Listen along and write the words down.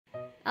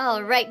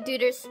Alright,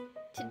 duders.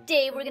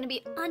 Today we're going to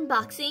be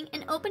unboxing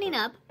and opening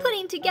up,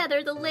 putting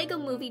together the Lego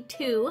Movie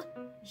 2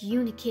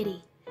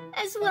 UniKitty,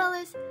 as well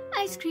as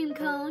Ice Cream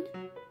Cone.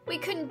 We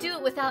couldn't do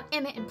it without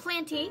Emmet and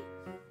Planty,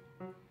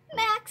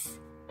 Max,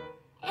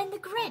 and the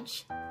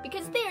Grinch,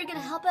 because they are going to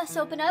help us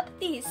open up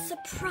these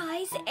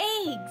surprise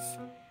eggs.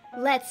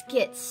 Let's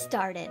get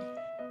started.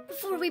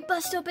 Before we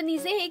bust open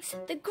these eggs,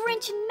 the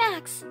Grinch and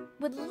Max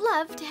would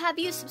love to have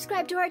you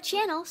subscribe to our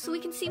channel so we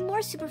can see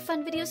more super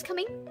fun videos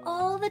coming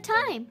all the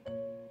time.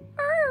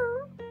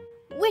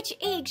 Which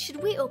egg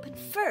should we open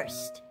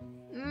first?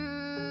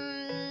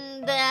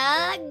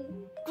 The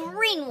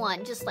green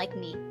one, just like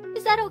me.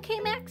 Is that okay,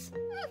 Max?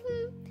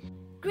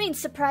 Green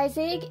surprise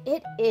egg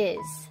it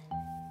is.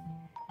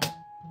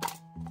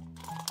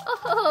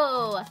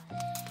 Oh,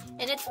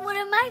 and it's one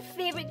of my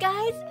favorite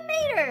guys,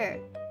 Mater.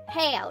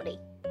 Hey, howdy.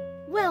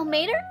 Well,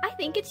 Mater, I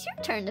think it's your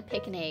turn to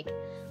pick an egg.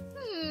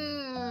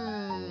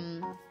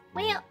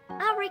 Well,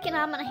 I reckon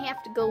I'm gonna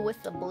have to go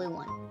with the blue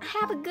one. I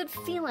have a good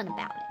feeling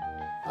about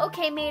it.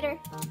 Okay, Mater.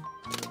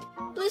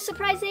 Blue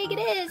surprise egg it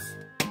is.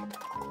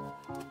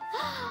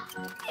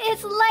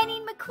 It's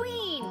Lightning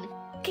McQueen.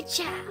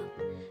 Ka-chow.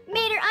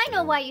 Mater, I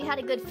know why you had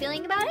a good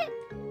feeling about it.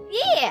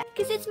 Yeah,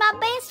 because it's my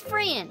best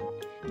friend.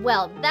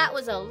 Well, that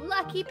was a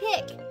lucky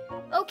pick.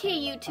 Okay,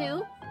 you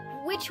two.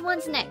 Which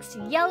one's next,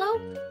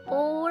 yellow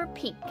or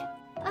pink?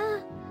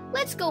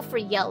 Let's go for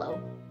yellow.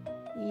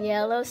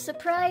 Yellow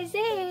surprise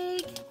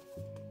egg.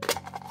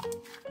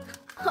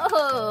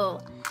 Oh,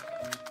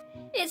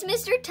 it's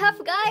Mr. Tough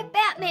Guy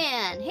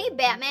Batman. Hey,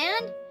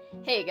 Batman.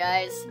 Hey,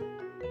 guys.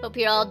 Hope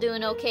you're all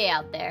doing okay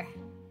out there.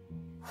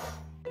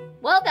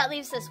 Well, that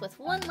leaves us with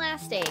one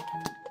last egg,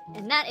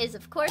 and that is,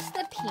 of course,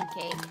 the pink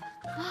egg.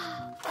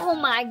 Oh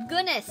my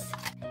goodness.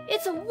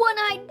 It's a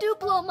one-eyed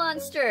Duplo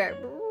monster.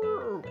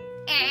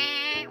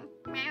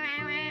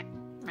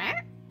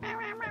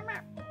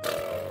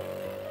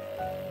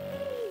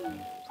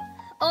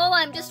 Oh,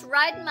 I'm just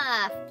riding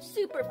my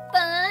super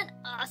fun,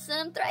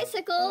 awesome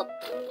tricycle.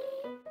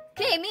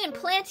 Okay, me and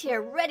Planty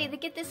are ready to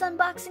get this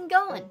unboxing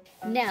going.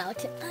 Now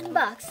to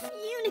unbox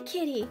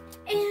UniKitty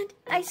and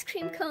Ice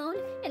Cream Cone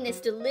and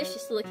this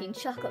delicious looking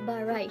chocolate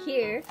bar right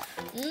here.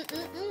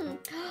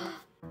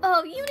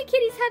 Oh,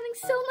 UniKitty's having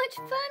so much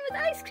fun with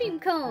Ice Cream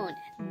Cone.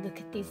 Look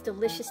at these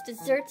delicious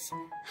desserts.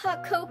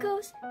 Hot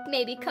cocos,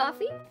 maybe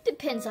coffee,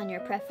 depends on your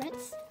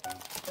preference.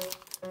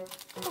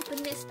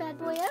 Open this bad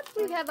boy up.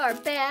 We have our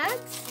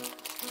bags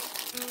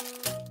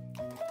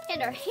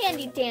and our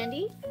handy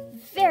dandy,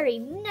 very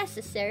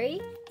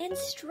necessary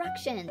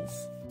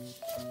instructions.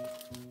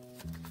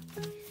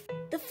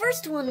 The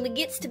first one we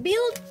gets to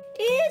build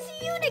is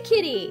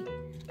UniKitty.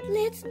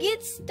 Let's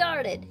get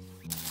started.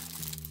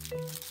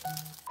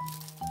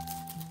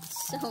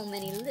 So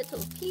many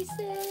little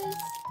pieces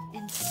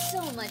and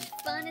so much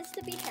fun is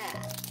to be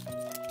had.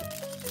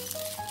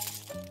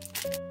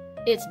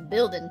 It's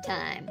building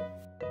time.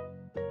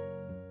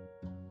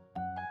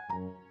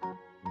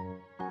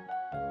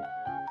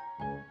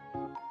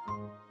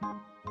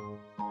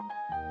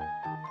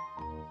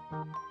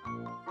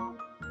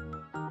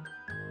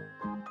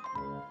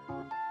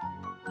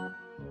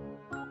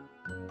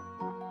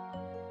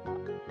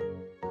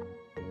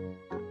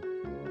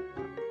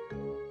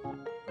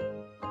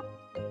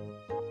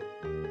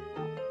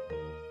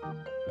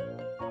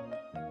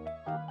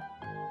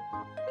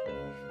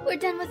 We're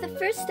done with the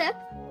first step,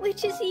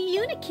 which is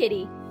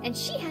UniKitty, and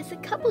she has a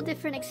couple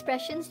different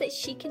expressions that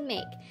she can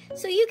make.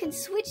 So you can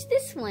switch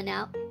this one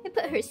out and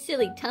put her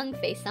silly tongue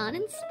face on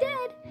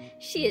instead.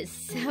 She is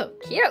so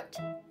cute.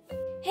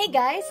 Hey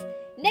guys,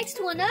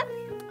 next one up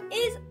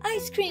is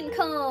Ice Cream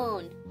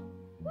Cone.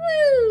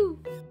 Woo!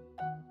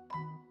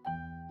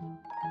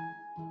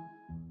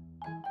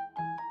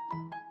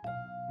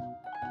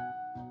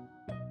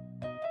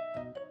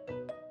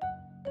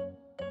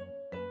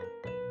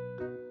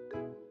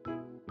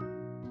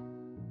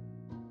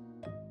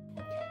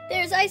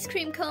 There's Ice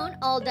Cream Cone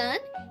all done.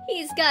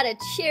 He's got a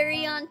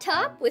cherry on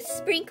top with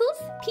sprinkles,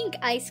 pink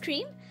ice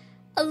cream,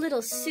 a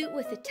little suit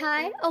with a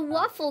tie, a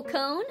waffle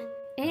cone,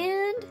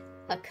 and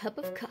a cup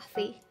of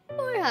coffee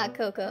or hot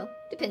cocoa,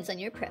 depends on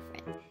your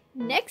preference.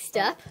 Next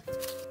up,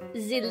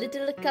 the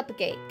little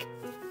cupcake.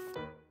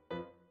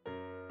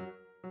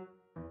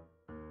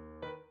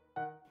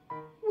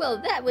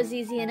 Well, that was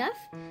easy enough.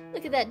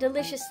 Look at that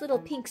delicious little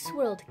pink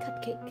swirled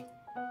cupcake.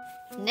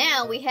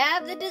 Now we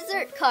have the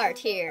dessert cart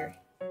here.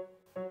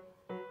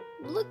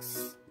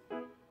 Looks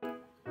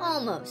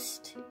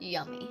almost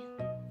yummy.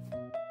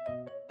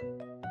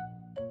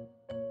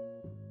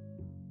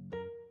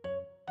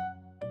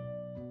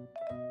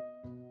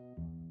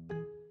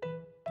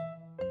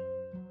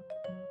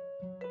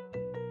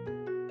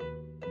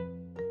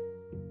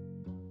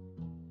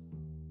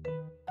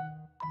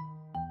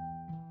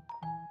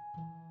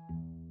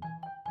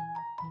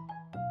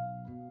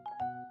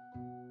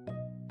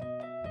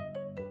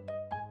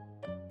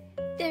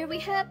 There we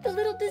have the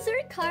little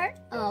dessert cart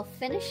all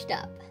finished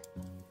up.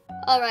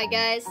 Alright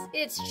guys,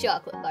 it's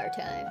chocolate bar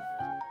time.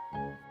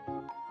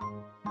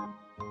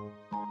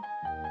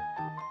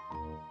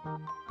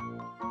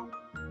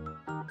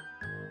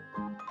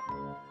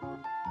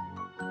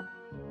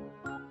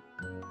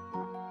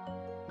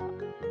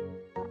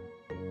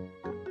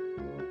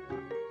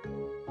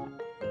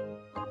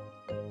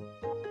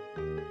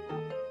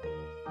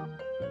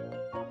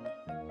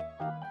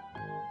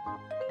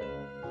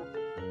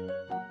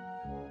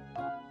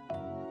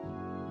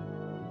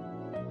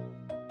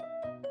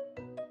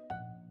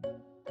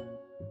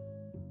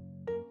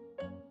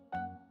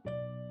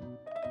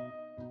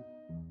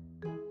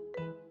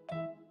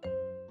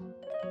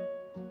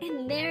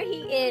 And there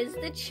he is,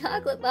 the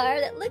chocolate bar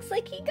that looks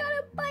like he got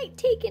a bite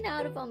taken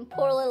out of him,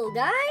 poor little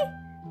guy.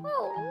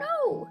 Oh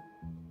no!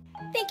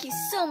 Thank you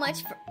so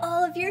much for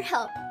all of your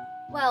help.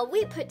 While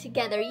we put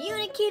together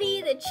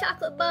UniKitty, the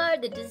chocolate bar,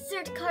 the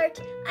dessert cart,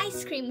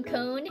 ice cream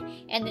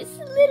cone, and this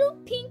little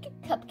pink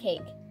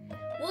cupcake.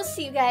 We'll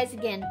see you guys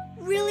again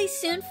really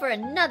soon for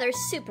another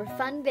super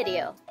fun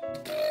video.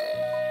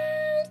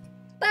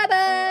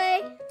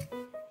 Bye-bye!